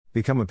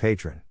Become a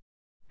patron.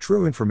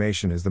 True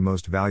information is the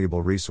most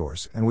valuable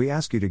resource, and we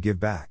ask you to give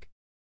back.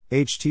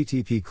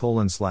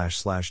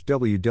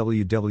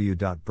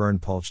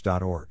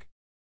 http://www.burnpulch.org.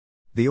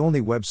 The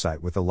only website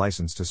with a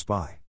license to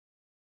spy.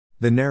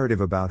 The narrative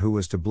about who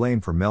was to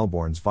blame for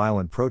Melbourne's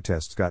violent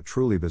protests got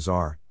truly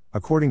bizarre,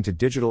 according to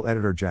digital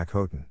editor Jack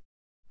Houghton.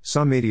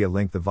 Some media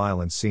linked the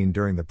violence seen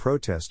during the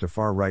protest to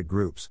far-right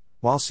groups,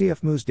 while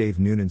CFMU's Dave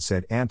Noonan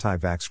said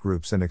anti-vax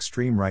groups and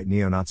extreme-right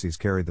neo-Nazis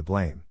carried the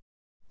blame.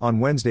 On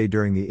Wednesday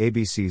during the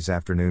ABC's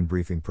afternoon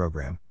briefing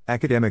program,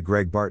 academic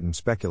Greg Barton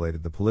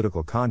speculated the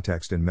political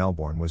context in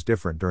Melbourne was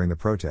different during the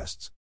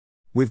protests.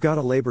 "We've got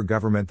a Labour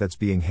government that's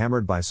being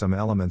hammered by some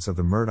elements of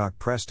the Murdoch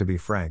press, to be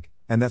frank,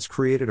 and that's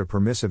created a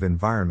permissive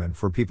environment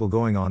for people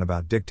going on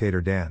about Dictator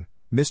Dan,"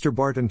 Mr.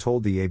 Barton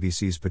told the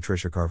ABC's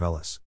Patricia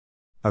Karvelas.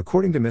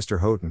 According to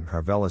Mr. Houghton,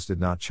 Karvelas did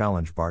not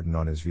challenge Barton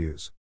on his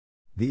views.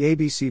 The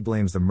ABC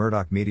blames the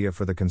Murdoch media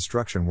for the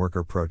construction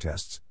worker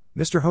protests,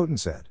 Mr. Houghton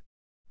said.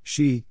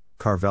 She,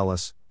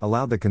 Karvelas,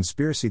 allowed the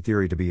conspiracy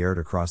theory to be aired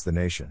across the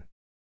nation.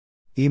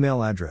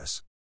 Email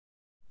address.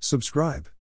 Subscribe.